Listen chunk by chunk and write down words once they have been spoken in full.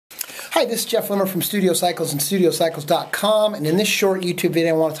Hi, this is Jeff Limmer from Studio Cycles and StudioCycles.com, and in this short YouTube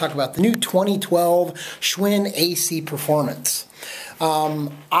video I want to talk about the new 2012 Schwinn AC Performance.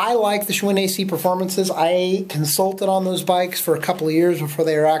 I like the Schwinn AC Performances. I consulted on those bikes for a couple of years before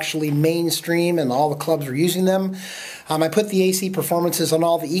they were actually mainstream and all the clubs were using them. I put the AC Performances on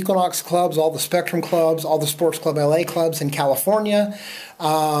all the Equinox clubs, all the Spectrum clubs, all the Sports Club LA clubs in California.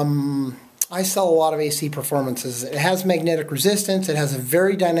 I sell a lot of AC Performances. It has magnetic resistance. It has a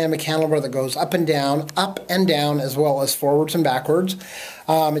very dynamic handlebar that goes up and down, as well as forwards and backwards.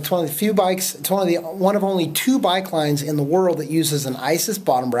 It's one of the few bikes, it's one of only two bike lines in the world that uses an ISIS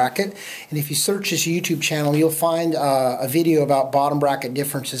bottom bracket. And if you search this YouTube channel, you'll find a video about bottom bracket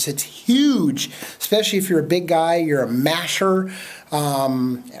differences. It's huge, especially if you're a big guy, you're a masher,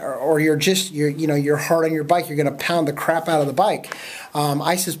 or you're hard on your bike. You're going to pound the crap out of the bike.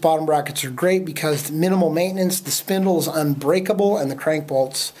 ISIS bottom brackets are great because minimal maintenance, the spindle is unbreakable, and the crank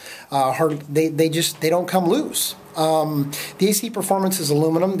bolts they don't come loose. The AC Performance is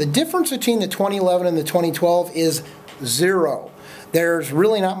aluminum. The difference between the 2011 and the 2012 is zero. There's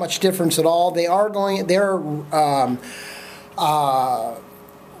really not much difference at all. They are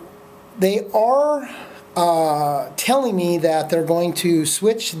telling me that they're going to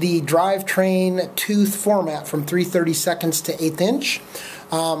switch the drivetrain tooth format from 3/32 to 1/8 inch.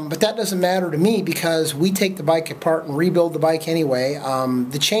 But that doesn't matter to me because we take the bike apart and rebuild the bike anyway.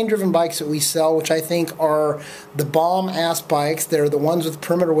 The chain-driven bikes that we sell, which I think are the bomb-ass bikes, they're the ones with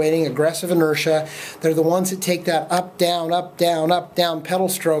perimeter weighting, aggressive inertia. They're the ones that take that up, down, up, down, up, down pedal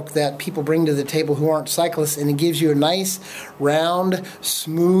stroke that people bring to the table who aren't cyclists, and it gives you a nice, round,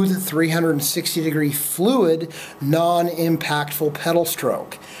 smooth, 360-degree fluid, non-impactful pedal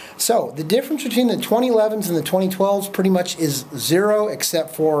stroke. So the difference between the 2011s and the 2012s pretty much is zero,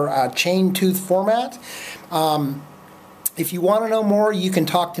 except for chain tooth format. If you want to know more, you can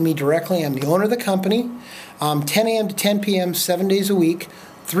talk to me directly. I'm the owner of the company. 10 a.m. to 10 p.m. 7 days a week.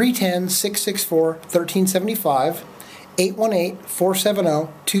 310-664-1375.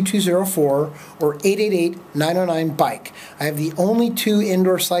 818-470-2204 or 888-909-BIKE. I have the only two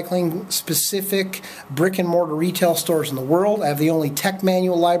indoor cycling specific brick and mortar retail stores in the world. I have the only tech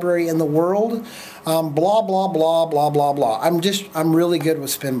manual library in the world. Blah, blah, blah, blah, blah, blah. I'm really good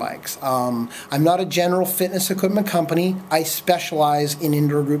with spin bikes. I'm not a general fitness equipment company. I specialize in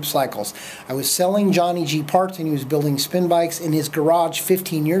indoor group cycles. I was selling Johnny G parts and he was building spin bikes in his garage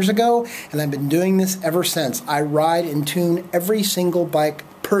 15 years ago, and I've been doing this ever since. I ride and tune every single bike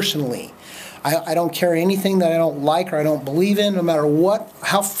personally. I don't carry anything that I don't like or I don't believe in, no matter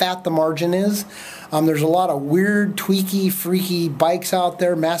how fat the margin is. There's a lot of weird, tweaky, freaky bikes out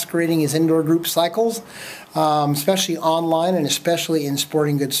there masquerading as indoor group cycles, especially online and especially in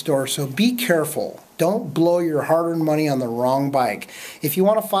sporting goods stores. So be careful. Don't blow your hard-earned money on the wrong bike. If you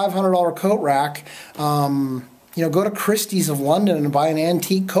want a $500 coat rack, go to Christie's of London and buy an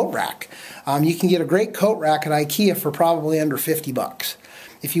antique coat rack. You can get a great coat rack at IKEA for probably under 50 bucks.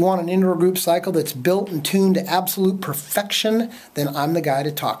 If you want an indoor group cycle that's built and tuned to absolute perfection, then I'm the guy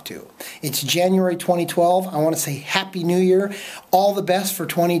to talk to. It's January 2012. I want to say Happy New Year. All the best for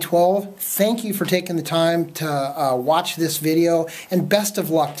 2012. Thank you for taking the time to watch this video, and best of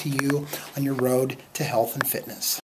luck to you on your road to health and fitness.